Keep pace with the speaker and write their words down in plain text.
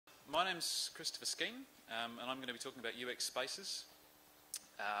My name's Christopher Skeen, and I'm going to be talking about UX spaces,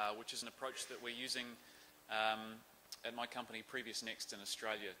 which is an approach that we're using at my company Previous Next in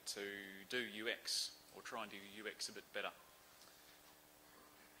Australia to do UX, or try and do UX a bit better.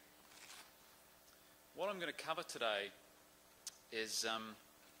 What I'm going to cover today is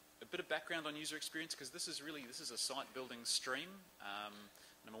a bit of background on user experience, because this is a site building stream,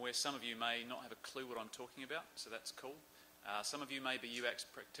 and I'm aware some of you may not have a clue what I'm talking about, so that's cool. Some of you may be UX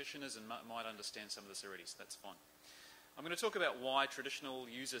practitioners and might understand some of this already, so that's fine. I'm going to talk about why traditional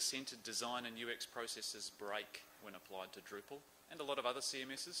user-centered design and UX processes break when applied to Drupal, and a lot of other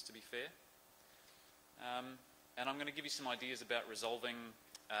CMSs, to be fair. And I'm going to give you some ideas about resolving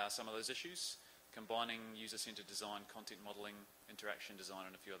some of those issues, combining user-centered design, content modeling, interaction design,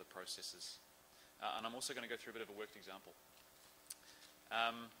 and a few other processes. And I'm also going to go through a bit of a worked example.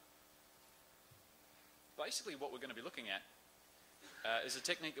 Basically, what we're going to be looking at is a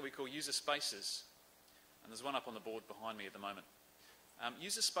technique that we call user spaces. And there's one up on the board behind me at the moment.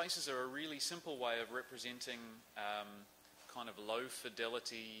 User spaces are a really simple way of representing kind of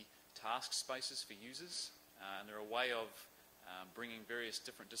low-fidelity task spaces for users. And they're a way of bringing various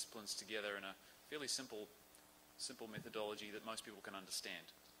different disciplines together in a fairly simple methodology that most people can understand.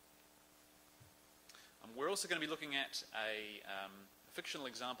 We're also going to be looking at a fictional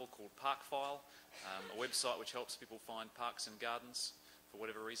example called Parkfile, a website which helps people find parks and gardens for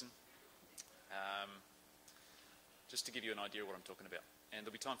whatever reason. Just to give you an idea of what I'm talking about. And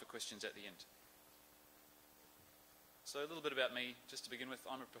there'll be time for questions at the end. So a little bit about me, just to begin with.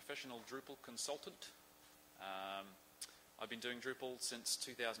 I'm a professional Drupal consultant. I've been doing Drupal since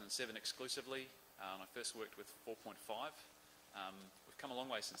 2007 exclusively. I first worked with 4.5. We've come a long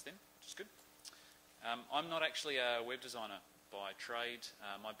way since then, which is good. I'm not actually a web designer by trade.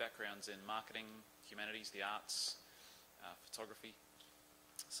 My background's in marketing, humanities, the arts, photography.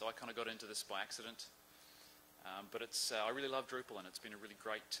 So I kind of got into this by accident. But I really love Drupal, and it's been a really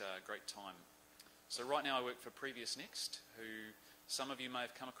great time. So right now I work for Previous Next, who some of you may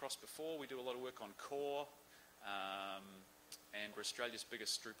have come across before. We do a lot of work on core, and we're Australia's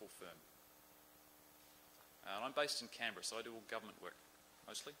biggest Drupal firm. And I'm based in Canberra, so I do all government work,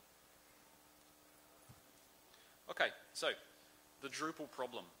 mostly. Okay, so the Drupal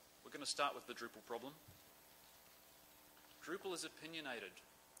problem. We're going to start with the Drupal problem. Drupal is opinionated.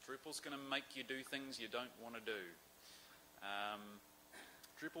 Drupal's going to make you do things you don't want to do.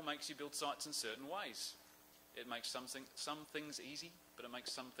 Drupal makes you build sites in certain ways. It makes some things easy, but it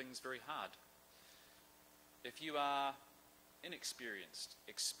makes some things very hard. If you are inexperienced,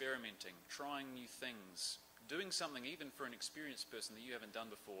 experimenting, trying new things, doing something even for an experienced person that you haven't done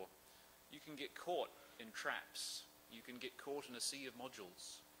before, you can get caught in traps. You can get caught in a sea of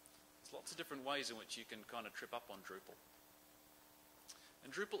modules. There's lots of different ways in which you can kind of trip up on Drupal.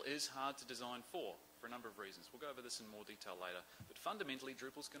 And Drupal is hard to design for a number of reasons. We'll go over this in more detail later. But fundamentally,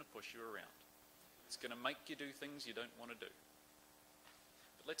 Drupal's going to push you around. It's going to make you do things you don't want to do.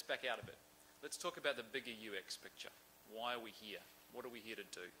 But let's back out a bit. Let's talk about the bigger UX picture. Why are we here? What are we here to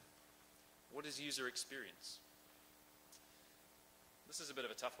do? What is user experience? This is a bit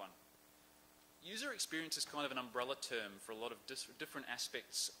of a tough one. User experience is kind of an umbrella term for a lot of different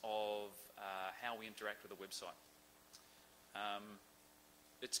aspects of how we interact with a website.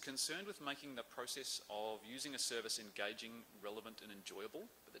 It's concerned with making the process of using a service engaging, relevant, and enjoyable,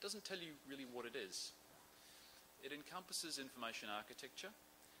 but it doesn't tell you really what it is. It encompasses information architecture.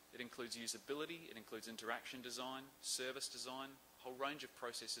 It includes usability. It includes interaction design, service design, a whole range of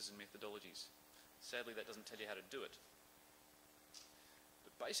processes and methodologies. Sadly, that doesn't tell you how to do it.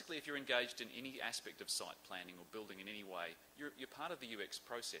 But basically, if you're engaged in any aspect of site planning or building in any way, you're part of the UX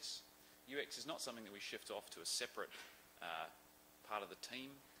process. UX is not something that we shift off to a separate part of the team.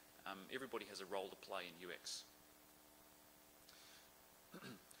 Everybody has a role to play in UX.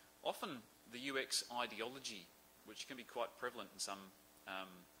 Often the UX ideology, which can be quite prevalent in some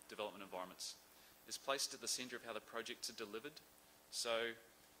development environments, is placed at the centre of how the projects are delivered. So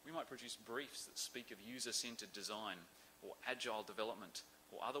we might produce briefs that speak of user-centered design or agile development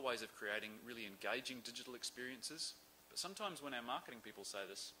or other ways of creating really engaging digital experiences. But sometimes when our marketing people say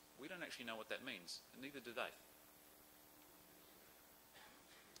this, we don't actually know what that means, and neither do they.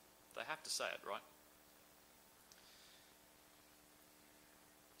 They have to say it, right?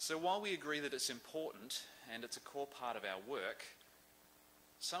 So while we agree that it's important and it's a core part of our work,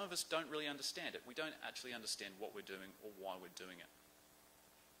 some of us don't really understand it. We don't actually understand what we're doing or why we're doing it.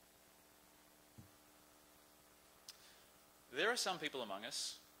 There are some people among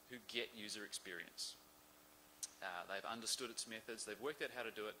us who get user experience. They've understood its methods, they've worked out how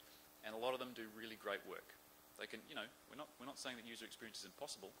to do it, and a lot of them do really great work. They can, we're not saying that user experience is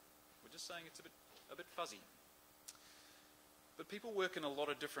impossible. We're just saying it's a bit fuzzy. But people work in a lot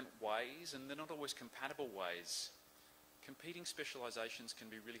of different ways, and they're not always compatible ways. Competing specializations can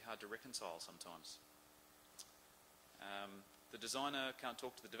be really hard to reconcile sometimes. The designer can't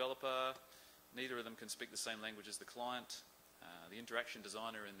talk to the developer. Neither of them can speak the same language as the client. The interaction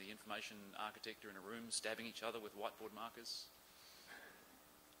designer and the information architect are in a room stabbing each other with whiteboard markers.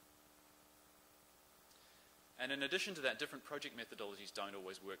 And in addition to that, different project methodologies don't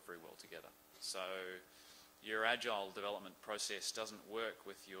always work very well together. So your agile development process doesn't work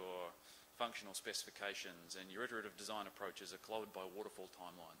with your functional specifications, and your iterative design approaches are clouded by waterfall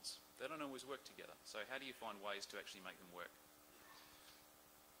timelines. They don't always work together. So how do you find ways to actually make them work?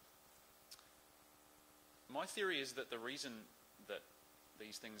 My theory is that the reason that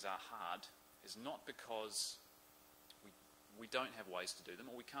these things are hard is not because we don't have ways to do them,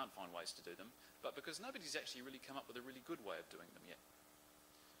 or we can't find ways to do them, but because nobody's actually really come up with a really good way of doing them yet.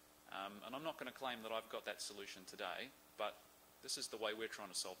 And I'm not going to claim that I've got that solution today, but this is the way we're trying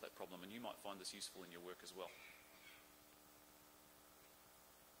to solve that problem, and you might find this useful in your work as well.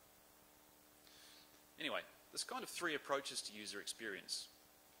 Anyway, there's kind of three approaches to user experience.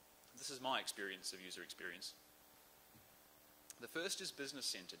 This is my experience of user experience. The first is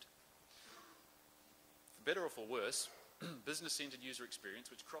business-centered. For better or for worse, business-centered user experience,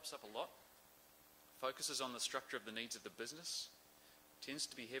 which crops up a lot, focuses on the structure of the needs of the business, tends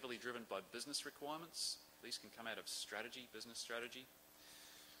to be heavily driven by business requirements. These can come out of strategy, business strategy.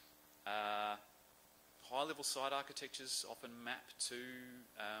 High-level site architectures often map to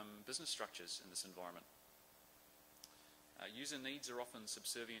business structures in this environment. User needs are often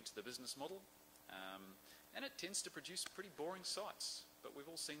subservient to the business model, and it tends to produce pretty boring sites, but we've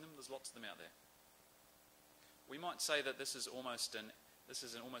all seen them. There's lots of them out there. We might say that this is almost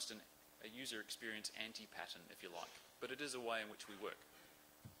a user experience anti-pattern, if you like, but it is a way in which we work.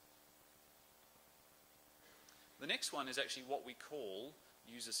 The next one is actually what we call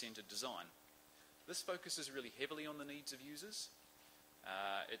user-centered design. This focuses really heavily on the needs of users.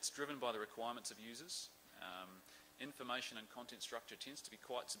 It's driven by the requirements of users. Information and content structure tends to be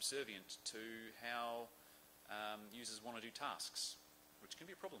quite subservient to how users want to do tasks, which can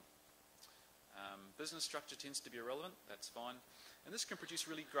be a problem. Business structure tends to be irrelevant. That's fine. And this can produce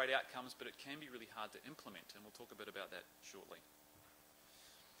really great outcomes, but it can be really hard to implement, and we'll talk a bit about that shortly.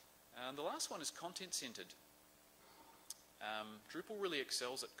 And the last one is content-centered. Drupal really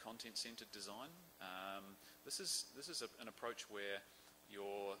excels at content-centered design. This is an approach where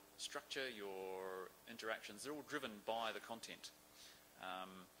your structure, your interactions, they're all driven by the content.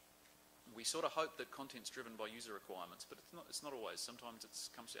 We sort of hope that content's driven by user requirements, but it's not always. Sometimes it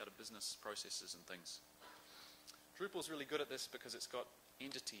comes out of business processes and things. Drupal's really good at this because it's got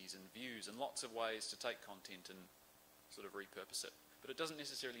entities and views and lots of ways to take content and sort of repurpose it. But it doesn't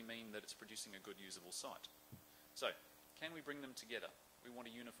necessarily mean that it's producing a good usable site. So, can we bring them together? We want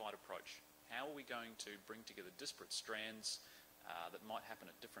a unified approach. How are we going to bring together disparate strands that might happen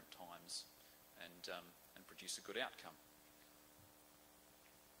at different times and produce a good outcome?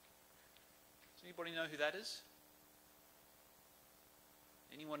 Does anybody know who that is?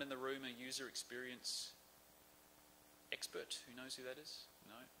 Anyone in the room a user experience expert who knows who that is?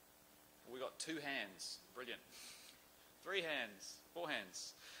 No? We got 2 hands. Brilliant. 3 hands. 4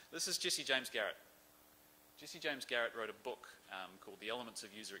 hands. This is Jesse James Garrett. Jesse James Garrett wrote a book called The Elements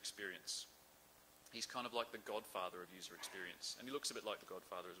of User Experience. He's kind of like the godfather of user experience, and he looks a bit like the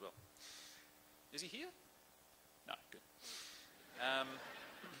godfather as well. Is he here? No, good.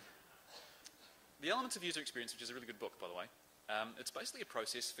 The Elements of User Experience, which is a really good book, by the way, it's basically a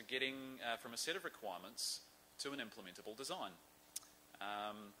process for getting from a set of requirements to an implementable design.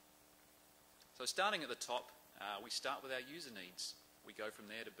 So starting at the top, we start with our user needs. We go from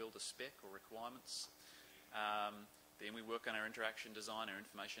there to build a spec or requirements. Then we work on our interaction design, our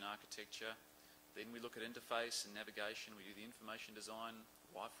information architecture. Then we look at interface and navigation. We do the information design,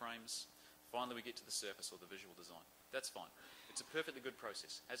 wireframes. Finally, we get to the surface or the visual design. That's fine. It's a perfectly good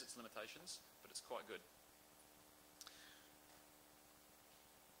process. Has its limitations, but it's quite good.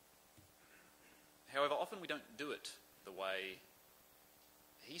 However, often we don't do it the way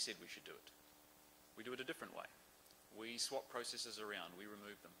he said we should do it. We do it a different way. We swap processes around. We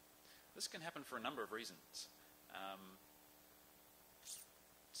remove them. This can happen for a number of reasons.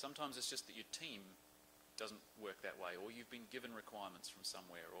 Sometimes it's just that your team doesn't work that way, or you've been given requirements from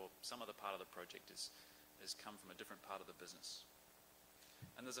somewhere, or some other part of the project has come from a different part of the business.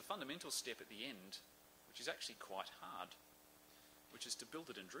 And there's a fundamental step at the end, which is actually quite hard, which is to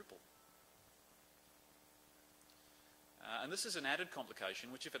build it in Drupal. And this is an added complication,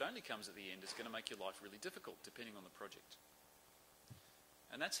 which if it only comes at the end, is going to make your life really difficult, depending on the project.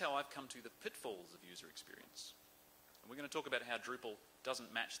 And that's how I've come to the pitfalls of user experience. And we're going to talk about how Drupal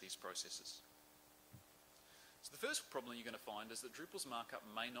doesn't match these processes. So the first problem you're going to find is that Drupal's markup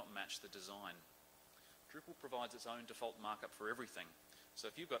may not match the design. Drupal provides its own default markup for everything. So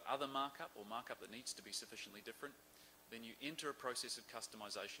if you've got other markup or markup that needs to be sufficiently different, then you enter a process of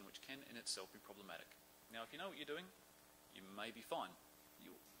customization which can in itself be problematic. Now, if you know what you're doing, you may be fine.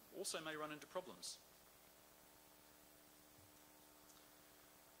 You also may run into problems.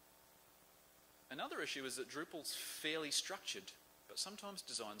 Another issue is that Drupal's fairly structured, but sometimes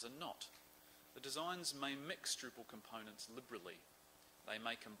designs are not. The designs may mix Drupal components liberally. They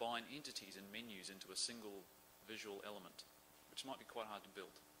may combine entities and menus into a single visual element, which might be quite hard to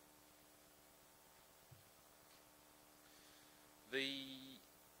build. The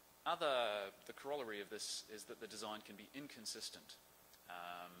corollary of this is that the design can be inconsistent.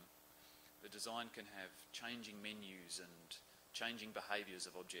 The design can have changing menus and changing behaviours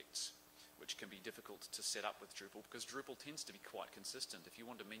of objects, which can be difficult to set up with Drupal because Drupal tends to be quite consistent. If you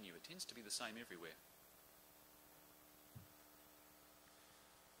want a menu, it tends to be the same everywhere.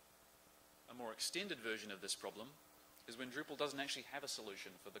 A more extended version of this problem is when Drupal doesn't actually have a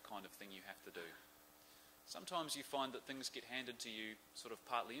solution for the kind of thing you have to do. Sometimes you find that things get handed to you sort of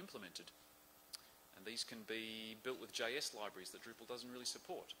partly implemented, and these can be built with JS libraries that Drupal doesn't really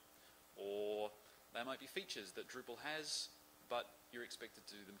support, or they might be features that Drupal has, but you're expected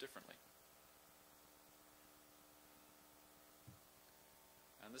to do them differently.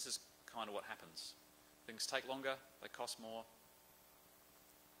 And this is kind of what happens. Things take longer, they cost more,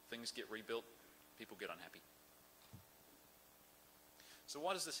 things get rebuilt, people get unhappy. So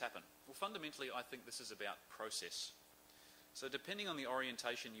why does this happen? Well, fundamentally, I think this is about process. So depending on the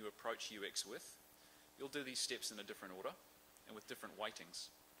orientation you approach UX with, you'll do these steps in a different order and with different weightings.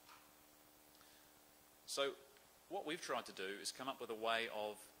 So what we've tried to do is come up with a way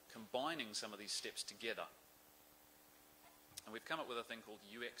of combining some of these steps together. And we've come up with a thing called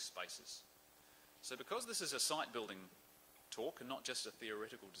UX spaces. So because this is a site building talk and not just a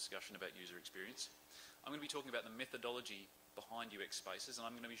theoretical discussion about user experience, I'm going to be talking about the methodology behind UX spaces, and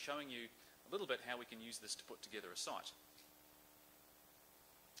I'm going to be showing you a little bit how we can use this to put together a site.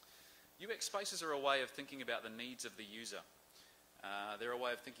 UX spaces are a way of thinking about the needs of the user. They're a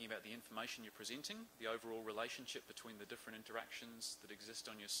way of thinking about the information you're presenting, the overall relationship between the different interactions that exist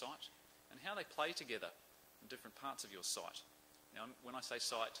on your site, and how they play together in different parts of your site. Now, when I say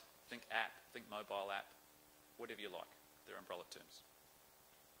site, think app, think mobile app, whatever you like. They're umbrella terms.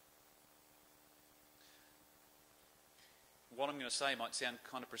 What I'm going to say might sound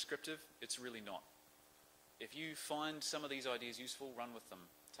kind of prescriptive. It's really not. If you find some of these ideas useful, run with them,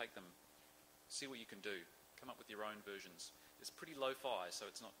 take them, see what you can do, come up with your own versions. It's pretty lo-fi, so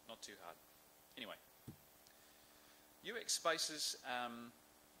it's not too hard. Anyway, UX spaces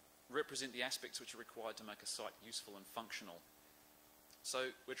represent the aspects which are required to make a site useful and functional.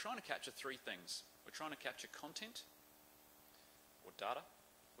 So we're trying to capture three things. We're trying to capture content or data.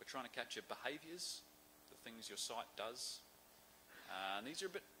 We're trying to capture behaviours, the things your site does. And these are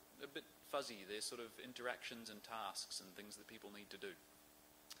a bit fuzzy. They're sort of interactions and tasks and things that people need to do.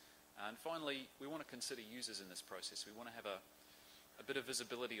 And finally, we want to consider users in this process. We want to have a bit of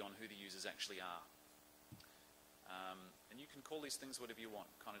visibility on who the users actually are. And you can call these things whatever you want.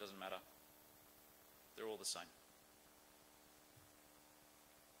 Kind of doesn't matter. They're all the same.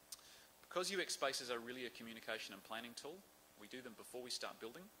 Because UX spaces are really a communication and planning tool, we do them before we start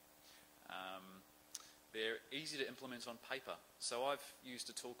building. They're easy to implement on paper. So I've used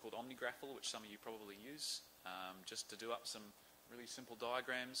a tool called OmniGraffle, which some of you probably use, just to do up some really simple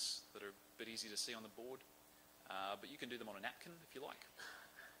diagrams that are a bit easy to see on the board. But you can do them on a napkin if you like.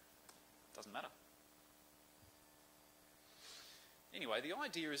 Doesn't matter. Anyway, the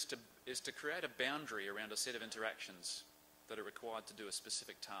idea is to create a boundary around a set of interactions that are required to do a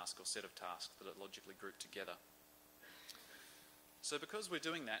specific task or set of tasks that are logically grouped together. So because we're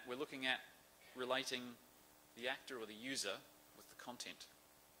doing that, we're looking at relating the actor or the user with the content.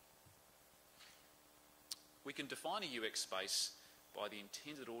 We can define a UX space by the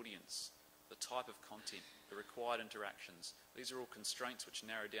intended audience, the type of content, the required interactions. These are all constraints which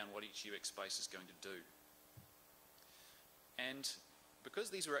narrow down what each UX space is going to do. And because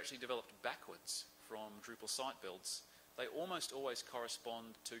these were actually developed backwards from Drupal site builds, they almost always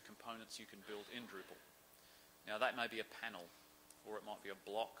correspond to components you can build in Drupal. Now that may be a panel, or it might be a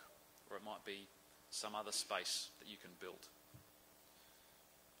block, or it might be some other space that you can build.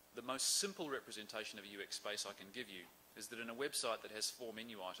 The most simple representation of a UX space I can give you is that in a website that has 4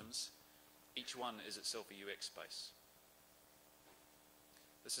 menu items, each one is itself a UX space.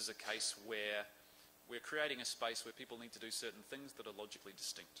 This is a case where we're creating a space where people need to do certain things that are logically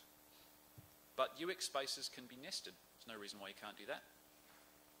distinct. But UX spaces can be nested. There's no reason why you can't do that.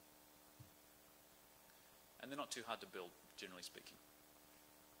 And they're not too hard to build, generally speaking.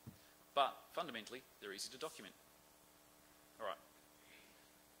 But fundamentally, they're easy to document. All right.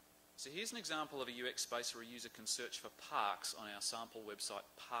 So here's an example of a UX space where a user can search for parks on our sample website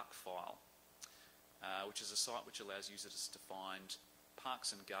Parkfile, which is a site which allows users to find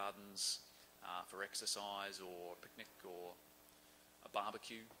parks and gardens for exercise or a picnic or a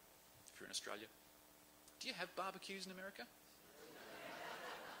barbecue, if you're in Australia. Do you have barbecues in America?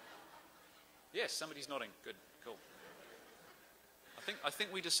 Yes, somebody's nodding. Good, cool. I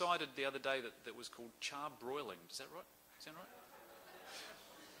think we decided the other day that that was called charbroiling. Is that right? Sound right?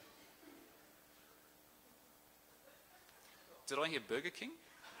 Did I hear Burger King?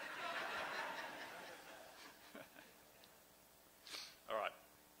 All right.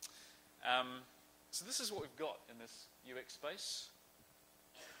 So this is what we've got in this UX space.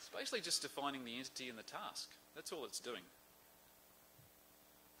 It's basically just defining the entity and the task. That's all it's doing.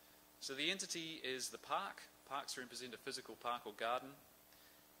 So the entity is the park. Parks represent a physical park or garden.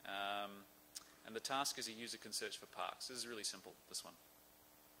 And the task is a user can search for parks. This is really simple, this one.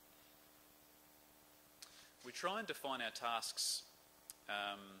 We try and define our tasks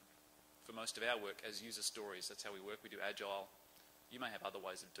for most of our work as user stories. That's how we work. We do agile. You may have other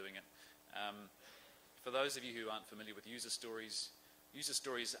ways of doing it. For those of you who aren't familiar with user stories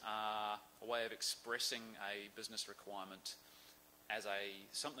are a way of expressing a business requirement as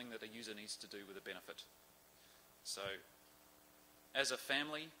something that a user needs to do with a benefit. So, as a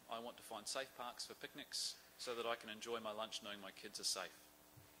family, I want to find safe parks for picnics so that I can enjoy my lunch knowing my kids are safe.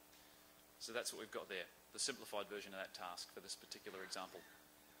 So that's what we've got there, the simplified version of that task for this particular example.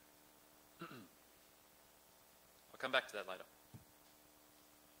 I'll come back to that later.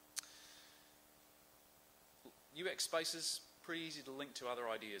 UX spaces, pretty easy to link to other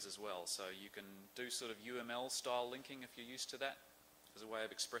ideas as well. So you can do sort of UML style linking if you're used to that as a way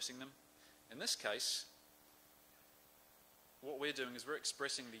of expressing them. In this case, what we're doing is we're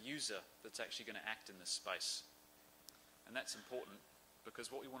expressing the user that's actually going to act in this space. And that's important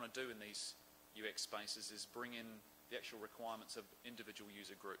because what we want to do in these UX spaces is bring in the actual requirements of individual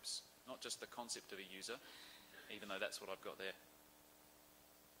user groups, not just the concept of a user, even though that's what I've got there.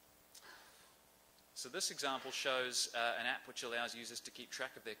 So this example shows an app which allows users to keep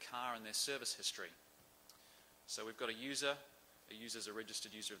track of their car and their service history. So we've got a user. A user's a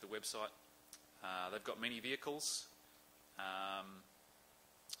registered user of the website. They've got many vehicles.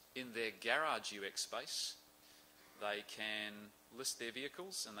 In their garage UX space, they can list their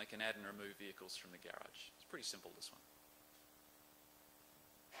vehicles and they can add and remove vehicles from the garage. It's pretty simple, this one.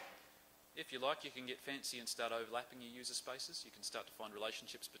 If you like, you can get fancy and start overlapping your user spaces. You can start to find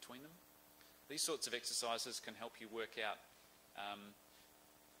relationships between them. These sorts of exercises can help you work out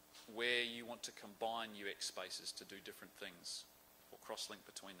where you want to combine UX spaces to do different things or cross-link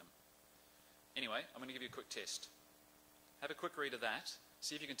between them. Anyway, I'm going to give you a quick test. Have a quick read of that.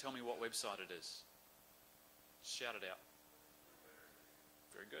 See if you can tell me what website it is. Shout it out.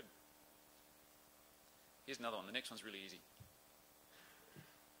 Very good. Here's another one. The next one's really easy.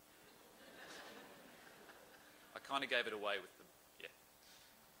 I kind of gave it away with them. Yeah.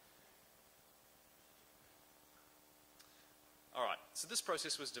 All right. So this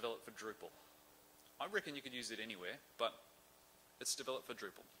process was developed for Drupal. I reckon you could use it anywhere, but it's developed for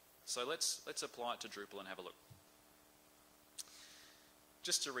Drupal. So let's apply it to Drupal and have a look.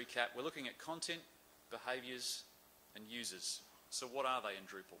 Just to recap, we're looking at content, behaviours, and users. So what are they in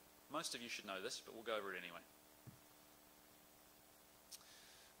Drupal? Most of you should know this, but we'll go over it anyway.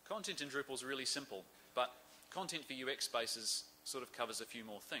 Content in Drupal is really simple, but content for UX spaces sort of covers a few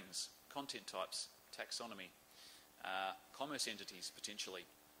more things. Content types, taxonomy, commerce entities potentially,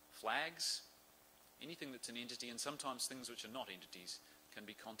 flags, anything that's an entity, and sometimes things which are not entities can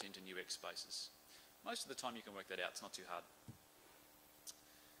be content in UX spaces. Most of the time you can work that out, it's not too hard.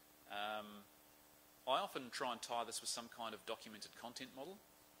 I often try and tie this with some kind of documented content model.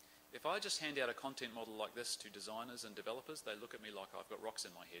 If I just hand out a content model like this to designers and developers, they look at me like I've got rocks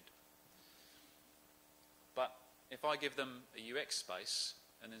in my head. But if I give them a UX space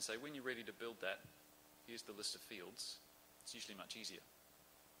and then say, when you're ready to build that, here's the list of fields, it's usually much easier.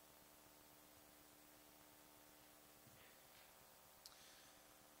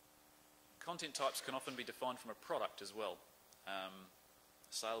 Content types can often be defined from a product as well. A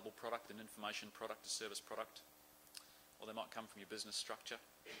saleable product, an information product, a service product, or they might come from your business structure.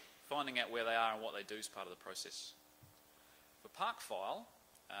 Finding out where they are and what they do is part of the process. For Parkfile,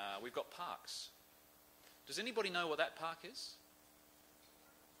 we've got parks. Does anybody know what that park is?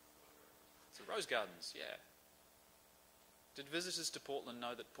 So rose gardens, yeah. Did visitors to Portland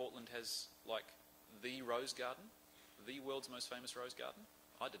know that Portland has, like, the rose garden? The world's most famous rose garden?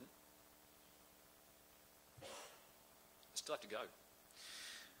 I didn't. I still have to go.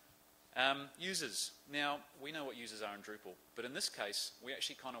 Users. Now, we know what users are in Drupal, but in this case, we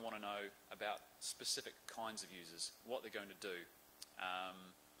actually kind of want to know about specific kinds of users, what they're going to do.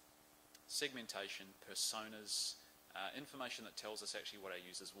 Segmentation, personas, information that tells us actually what our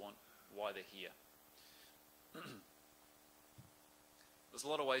users want, why they're here. There's a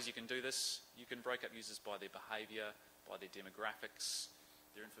lot of ways you can do this. You can break up users by their behaviour, by their demographics,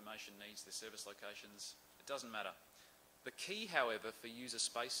 their information needs, their service locations. It doesn't matter. The key, however, for user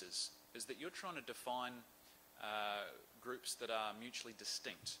spaces is that you're trying to define groups that are mutually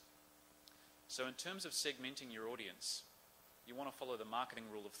distinct. So in terms of segmenting your audience, you want to follow the marketing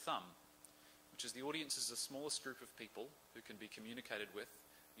rule of thumb, which is the audience is the smallest group of people who can be communicated with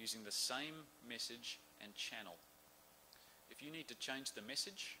using the same message and channel. If you need to change the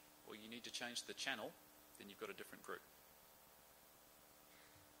message or you need to change the channel, then you've got a different group.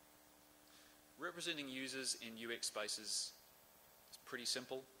 Representing users in UX spaces is pretty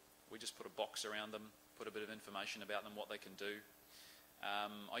simple. We just put a box around them, put a bit of information about them, what they can do.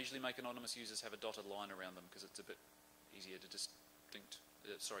 I usually make anonymous users have a dotted line around them because it's a bit easier to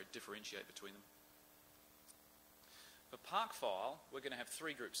differentiate between them. For Park File, we're going to have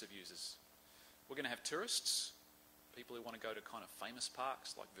three groups of users. We're going to have tourists, people who want to go to kind of famous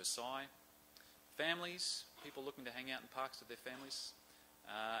parks like Versailles, families, people looking to hang out in parks with their families,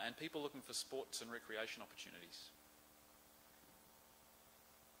 and people looking for sports and recreation opportunities.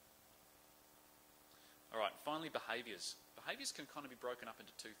 Alright, finally behaviours. Behaviours can kind of be broken up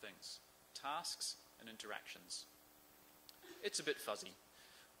into two things, tasks and interactions. It's a bit fuzzy,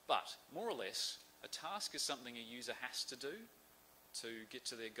 but more or less, a task is something a user has to do to get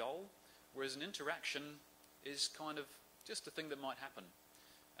to their goal, whereas an interaction is kind of just a thing that might happen.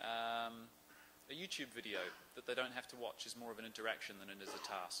 A YouTube video that they don't have to watch is more of an interaction than it is a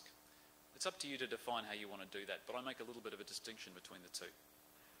task. It's up to you to define how you want to do that, but I make a little bit of a distinction between the two.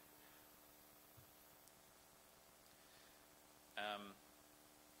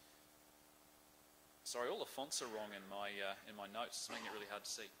 Sorry, all the fonts are wrong in my notes. It's making it really hard to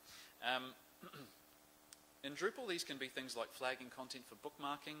see. In Drupal, these can be things like flagging content for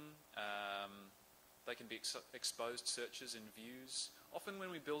bookmarking. They can be exposed searches in views. Often when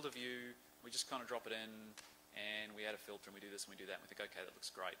we build a view, we just kind of drop it in and we add a filter and we do this and we do that and we think, okay, that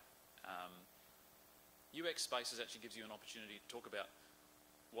looks great. UX Spaces actually gives you an opportunity to talk about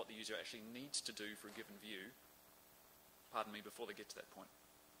what the user actually needs to do for a given view, before they get to that point.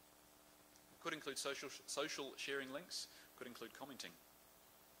 Could include social sharing links, could include commenting.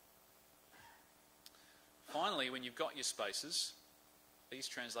 Finally, when you've got your spaces, these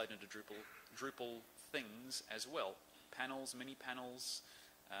translate into Drupal things as well. Panels, mini panels,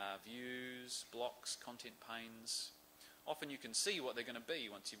 views, blocks, content panes. Often you can see what they're going to be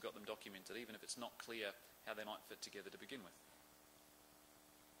once you've got them documented, even if it's not clear how they might fit together to begin with.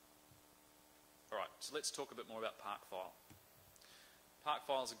 Alright, so let's talk a bit more about Park File. Park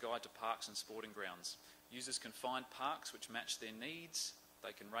File is a guide to parks and sporting grounds. Users can find parks which match their needs.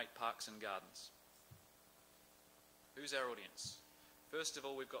 They can rate parks and gardens. Who's our audience? First of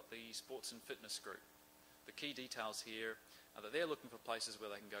all, we've got the sports and fitness group. The key details here are that they're looking for places where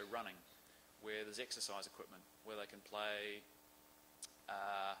they can go running, where there's exercise equipment, where they can play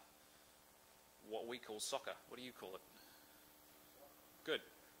what we call soccer. What do you call it? Good.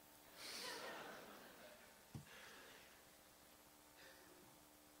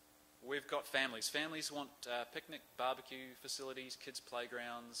 We've got families. Families want picnic, barbecue facilities, kids'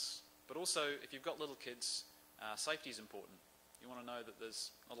 playgrounds, but also if you've got little kids, safety is important. You want to know that there's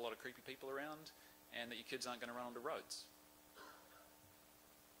not a lot of creepy people around and that your kids aren't going to run onto roads.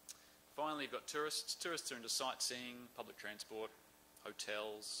 Finally, you've got tourists. Tourists are into sightseeing, public transport,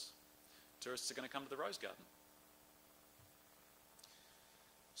 hotels. Tourists are going to come to the Rose Garden.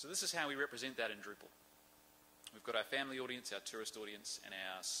 So this is how we represent that in Drupal. We've got our family audience, our tourist audience, and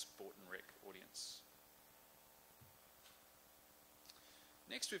our sport and rec audience.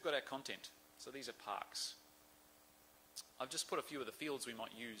 Next, we've got our content. So these are parks. I've just put a few of the fields we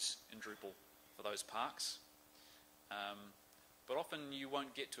might use in Drupal for those parks. But often you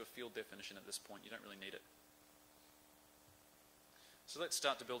won't get to a field definition at this point. You don't really need it. So let's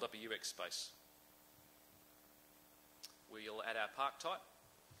start to build up a UX space. We'll add our park type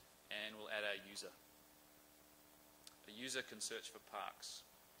and we'll add our user. A user can search for parks.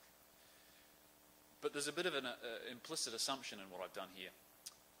 But there's a bit of an implicit assumption in what I've done here.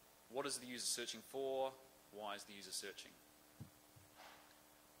 What is the user searching for? Why is the user searching?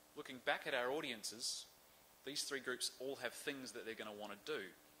 looking back at our audiences, these three groups all have things that they're going to want to do,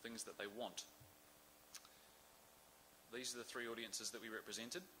 things that they want. These are the three audiences that we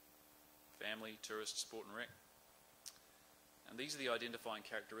represented: family, tourist, sport and rec. And these are the identifying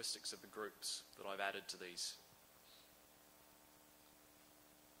characteristics of the groups that I've added to these.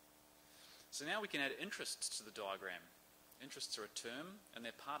 So now we can add interests to the diagram. Interests are a term, and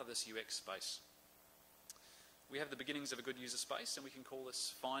they're part of this UX space. We have the beginnings of a good user space, and we can call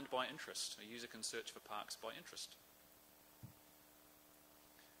this Find by Interest. A user can search for parks by interest.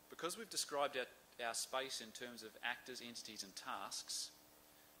 Because we've described our space in terms of actors, entities, and tasks,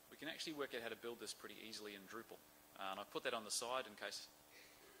 we can actually work out how to build this pretty easily in Drupal. And I've put that on the side in case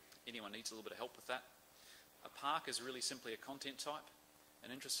anyone needs a little bit of help with that. A park is really simply a content type.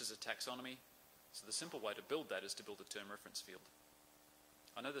 An interest is a taxonomy. So the simple way to build that is to build a term reference field.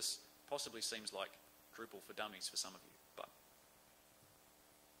 I know this possibly seems like Drupal for dummies for some of you, but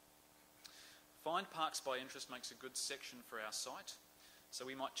Find Parks by Interest makes a good section for our site. So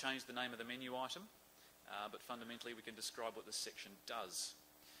we might change the name of the menu item, but fundamentally we can describe what this section does.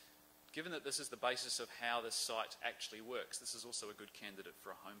 Given that this is the basis of how this site actually works, this is also a good candidate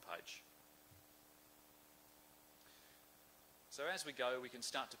for a homepage. So as we go, we can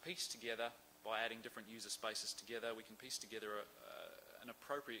start to piece together, by adding different user spaces together, we can piece together an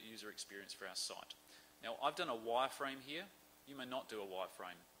appropriate user experience for our site. Now, I've done a wireframe here. You may not do a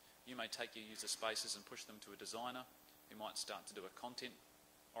wireframe. You may take your user spaces and push them to a designer who might start to do a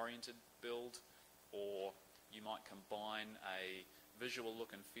content-oriented build, or you might combine a visual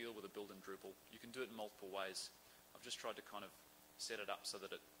look and feel with a build in Drupal. You can do it in multiple ways. I've just tried to kind of set it up so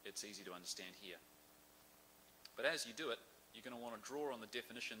that it's easy to understand here. But as you do it, you're going to want to draw on the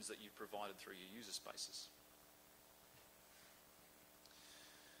definitions that you've provided through your user spaces.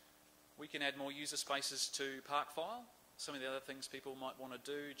 We can add more user spaces to park file. Some of the other things people might want to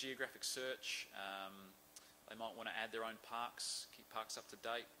do: geographic search. They might want to add their own parks, keep parks up to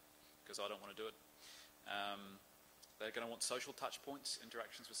date, because I don't want to do it. They're going to want social touch points,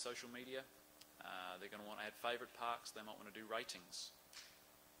 interactions with social media. They're going to want to add favourite parks. They might want to do ratings.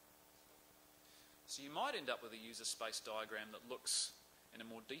 So you might end up with a user space diagram that looks in a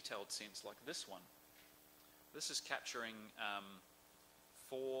more detailed sense like this one. This is capturing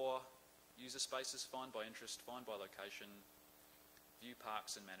 4 user spaces: Find by Interest, Find by Location, View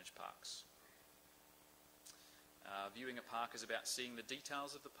Parks and Manage Parks. Viewing a park is about seeing the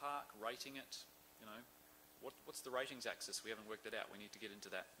details of the park, rating it. You know, what's the ratings axis? We haven't worked it out. We need to get into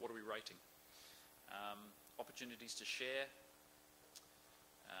that. What are we rating? Opportunities to share.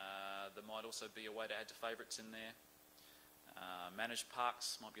 There might also be a way to add to favourites in there. Manage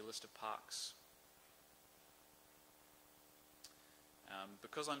parks might be a list of parks.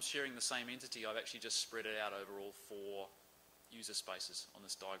 Because I'm sharing the same entity, I've actually just spread it out over all 4 user spaces on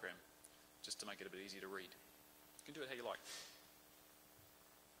this diagram, just to make it a bit easier to read. You can do it how you like.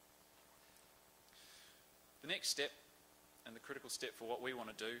 The next step, and the critical step for what we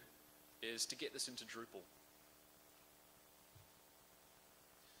want to do, is to get this into Drupal.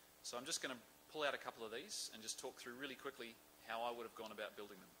 So I'm just going to pull out a couple of these and just talk through really quickly how I would have gone about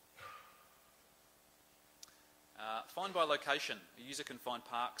building them. Find by location. A user can find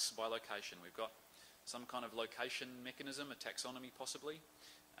parks by location. We've got some kind of location mechanism, a taxonomy possibly,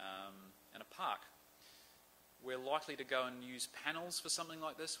 and a park. We're likely to go and use panels for something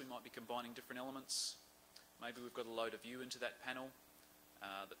like this. We might be combining different elements. Maybe we've got to load a view into that panel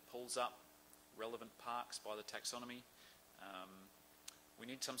that pulls up relevant parks by the taxonomy. We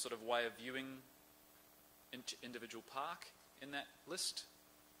need some sort of way of viewing individual park in that list,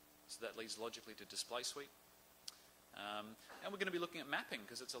 so that leads logically to display suite. And we're going to be looking at mapping,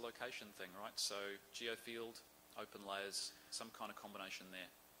 because it's a location thing, right? So geofield, open layers, some kind of combination there.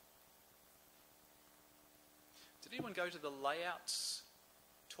 Did anyone go to the layouts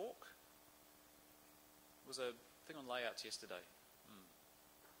talk? There was a thing on layouts yesterday.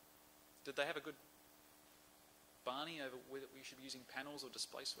 Did they have a good Barney over whether we should be using panels or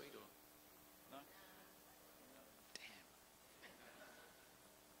display suite, or no?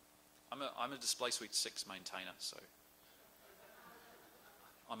 Damn. I'm a display suite 6 maintainer, so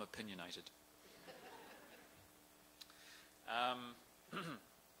I'm opinionated.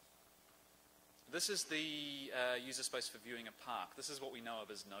 This is the user space for viewing a park. This is what we know of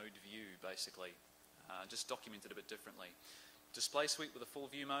as node view, basically, just documented a bit differently. Display suite with a full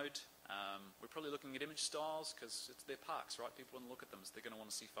view mode. We're probably looking at image styles, because they're parks, right? People want to look at them, so they're going to want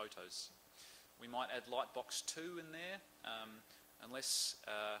to see photos. We might add Lightbox 2 in there, unless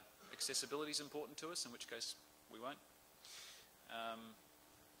accessibility is important to us, in which case we won't.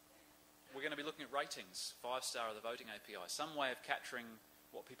 We're going to be looking at ratings, 5-star of the voting API, some way of capturing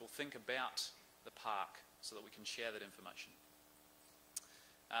what people think about the park so that we can share that information.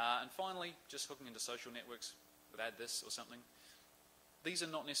 And finally, just hooking into social networks with Add This or something. These are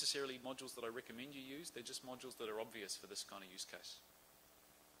not necessarily modules that I recommend you use, they're just modules that are obvious for this kind of use case.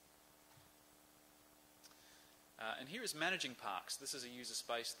 And here is managing parks. This is a user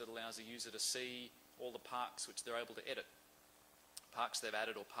space that allows a user to see all the parks which they're able to edit. Parks they've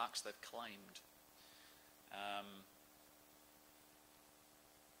added or parks they've claimed.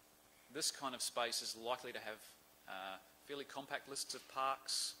 This kind of space is likely to have fairly compact lists of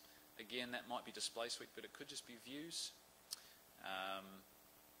parks. Again, that might be display suite, but it could just be views.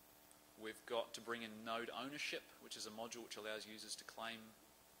 We've got to bring in node ownership, which is a module which allows users to claim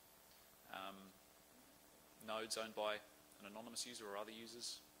nodes owned by an anonymous user or other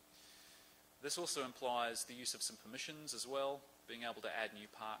users. This also implies the use of some permissions as well, being able to add new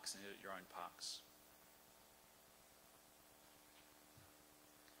parks and edit your own parks.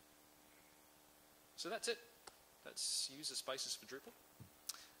 So that's it. That's user spaces for Drupal.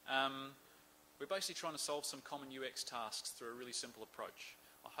 We're basically trying to solve some common UX tasks through a really simple approach.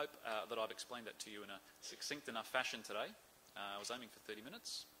 I hope that I've explained that to you in a succinct enough fashion today. I was aiming for 30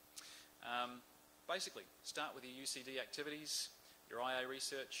 minutes. Basically, start with your UCD activities, your IA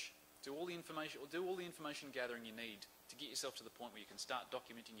research, do all the information gathering you need to get yourself to the point where you can start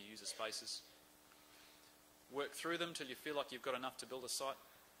documenting your user spaces. Work through them till you feel like you've got enough to build a site,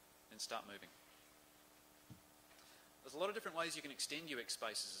 then start moving. There's a lot of different ways you can extend UX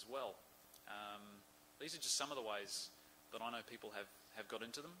spaces as well. These are just some of the ways that I know people have got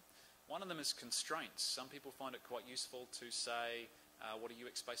into them. One of them is constraints. Some people find it quite useful to say what a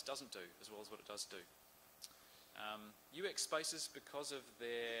UX space doesn't do as well as what it does do. UX spaces, because of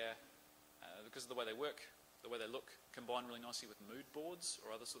the way they work, the way they look, combine really nicely with mood boards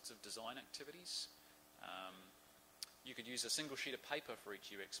or other sorts of design activities. You could use a single sheet of paper for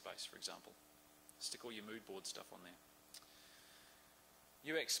each UX space, for example. Stick all your mood board stuff on there.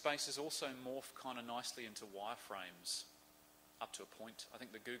 UX spaces also morph kind of nicely into wireframes up to a point. I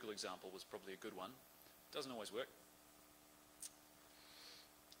think the Google example was probably a good one. Doesn't always work.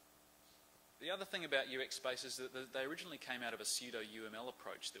 The other thing about UX spaces is that they originally came out of a pseudo-UML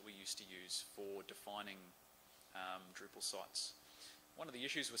approach that we used to use for defining Drupal sites. One of the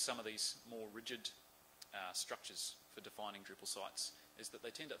issues with some of these more rigid structures for defining Drupal sites is that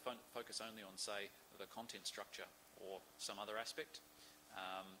they tend to focus only on, say, the content structure or some other aspect.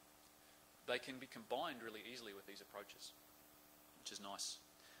 They can be combined really easily with these approaches, which is nice.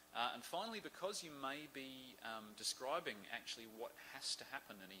 And finally, because you may be describing actually what has to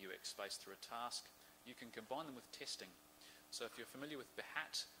happen in a UX space through a task, you can combine them with testing. So if you're familiar with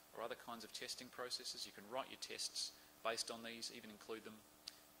Behat or other kinds of testing processes, you can write your tests based on these, even include them,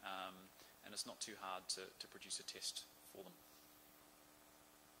 and it's not too hard to produce a test for them.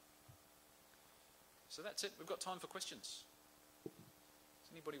 So that's it. We've got time for questions.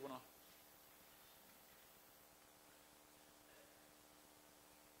 Does anybody want to?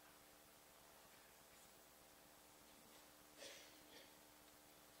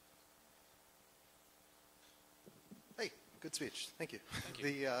 Hey, good speech. Thank you. Thank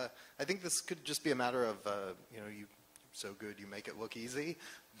you. I think this could just be a matter of, you're so good you make it look easy,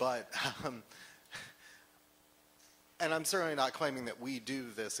 but, and I'm certainly not claiming that we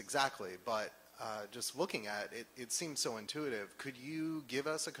do this exactly, but just looking at it, it seems so intuitive. Could you give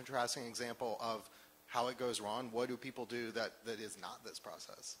us a contrasting example of how it goes wrong? What do people do that is not this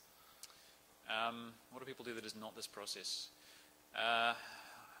process? What do people do that is not this process? I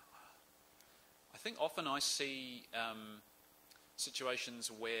think often I see situations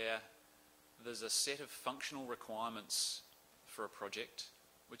where there's a set of functional requirements for a project,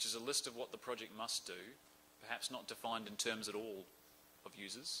 which is a list of what the project must do, perhaps not defined in terms at all of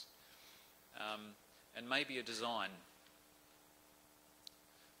users, and maybe a design.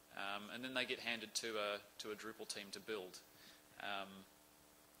 And then they get handed to a Drupal team to build.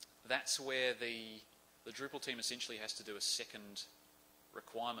 That's where the Drupal team essentially has to do a second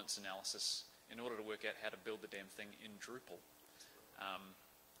requirements analysis in order to work out how to build the damn thing in Drupal.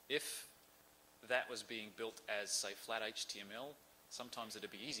 If that was being built as, say, flat HTML, sometimes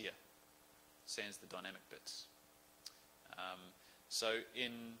it'd be easier, sans the dynamic bits. So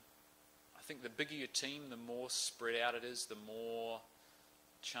I think the bigger your team, the more spread out it is, the more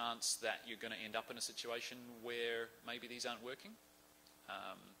chance that you're going to end up in a situation where maybe these aren't working.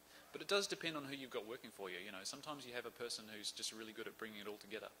 But it does depend on who you've got working for you. Sometimes you have a person who's just really good at bringing it all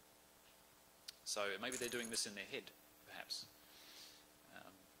together. So maybe they're doing this in their head, perhaps.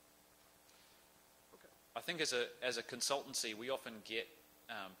 I think as a consultancy, we often get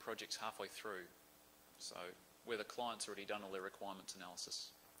projects halfway through. So where the client's already done all their requirements analysis.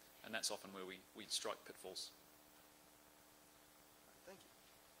 And that's often where we strike pitfalls. Thank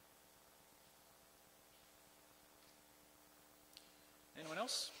you. Anyone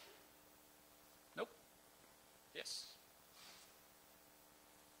else? Nope. Yes.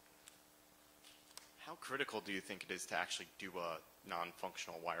 How critical do you think it is to actually do a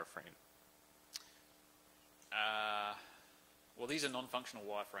non-functional wireframe? Well, these are non-functional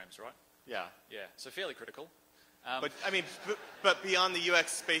wireframes, right? Yeah. Yeah, so fairly critical. But I mean, but beyond the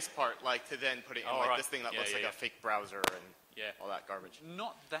UX space part, like to then put it in Oh, like right. this thing that Yeah, looks yeah, like yeah. a fake browser and Yeah. all that garbage.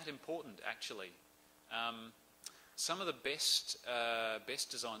 Not that important, actually. Some of the best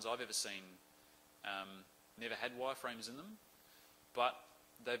designs I've ever seen never had wireframes in them, but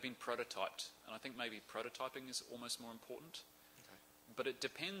they've been prototyped. And I think maybe prototyping is almost more important. Okay. But it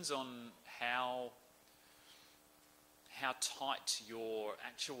depends on how tight your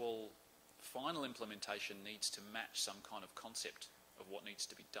actual final implementation needs to match some kind of concept of what needs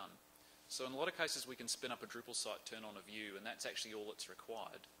to be done. So in a lot of cases we can spin up a Drupal site, turn on a view, and that's actually all that's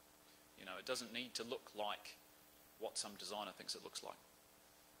required. You know, it doesn't need to look like what some designer thinks it looks like.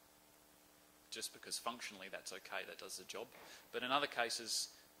 Just because functionally that's okay, that does the job. But in other cases,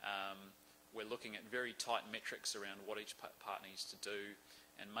 we're looking at very tight metrics around what each part needs to do,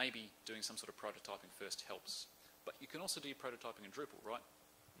 and maybe doing some sort of prototyping first helps. But you can also do prototyping in Drupal, right?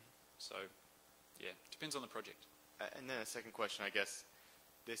 So, yeah, depends on the project. And then a second question, I guess,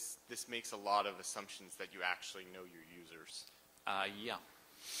 this makes a lot of assumptions that you actually know your users. Yeah.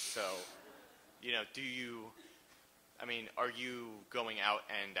 So, you know, are you going out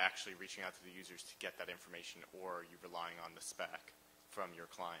and actually reaching out to the users to get that information, or are you relying on the spec from your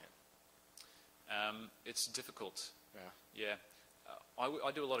client? It's difficult. Yeah. Yeah.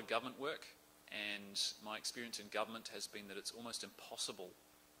 I do a lot of government work, and my experience in government has been that it's almost impossible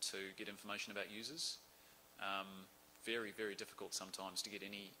to get information about users. Very, very difficult sometimes to get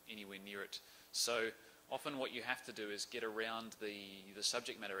anywhere near it. So often what you have to do is get around the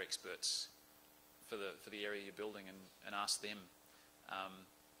subject matter experts for the area you're building and ask them.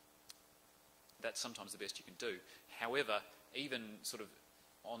 That's sometimes the best you can do. However, even sort of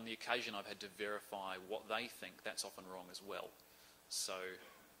on the occasion I've had to verify what they think, that's often wrong as well. So,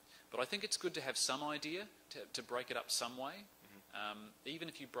 but I think it's good to have some idea, to break it up some way, even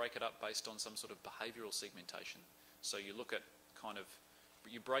if you break it up based on some sort of behavioural segmentation. So you look at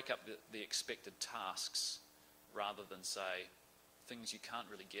you break up the expected tasks rather than, say, things you can't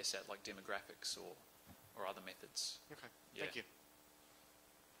really guess at, like demographics or other methods. Okay, Yeah. thank you.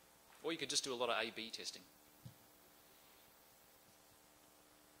 Or you could just do a lot of A/B testing.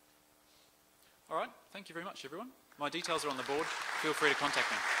 All right, thank you very much, everyone. My details are on the board. Feel free to contact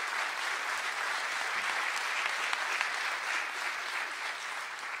me.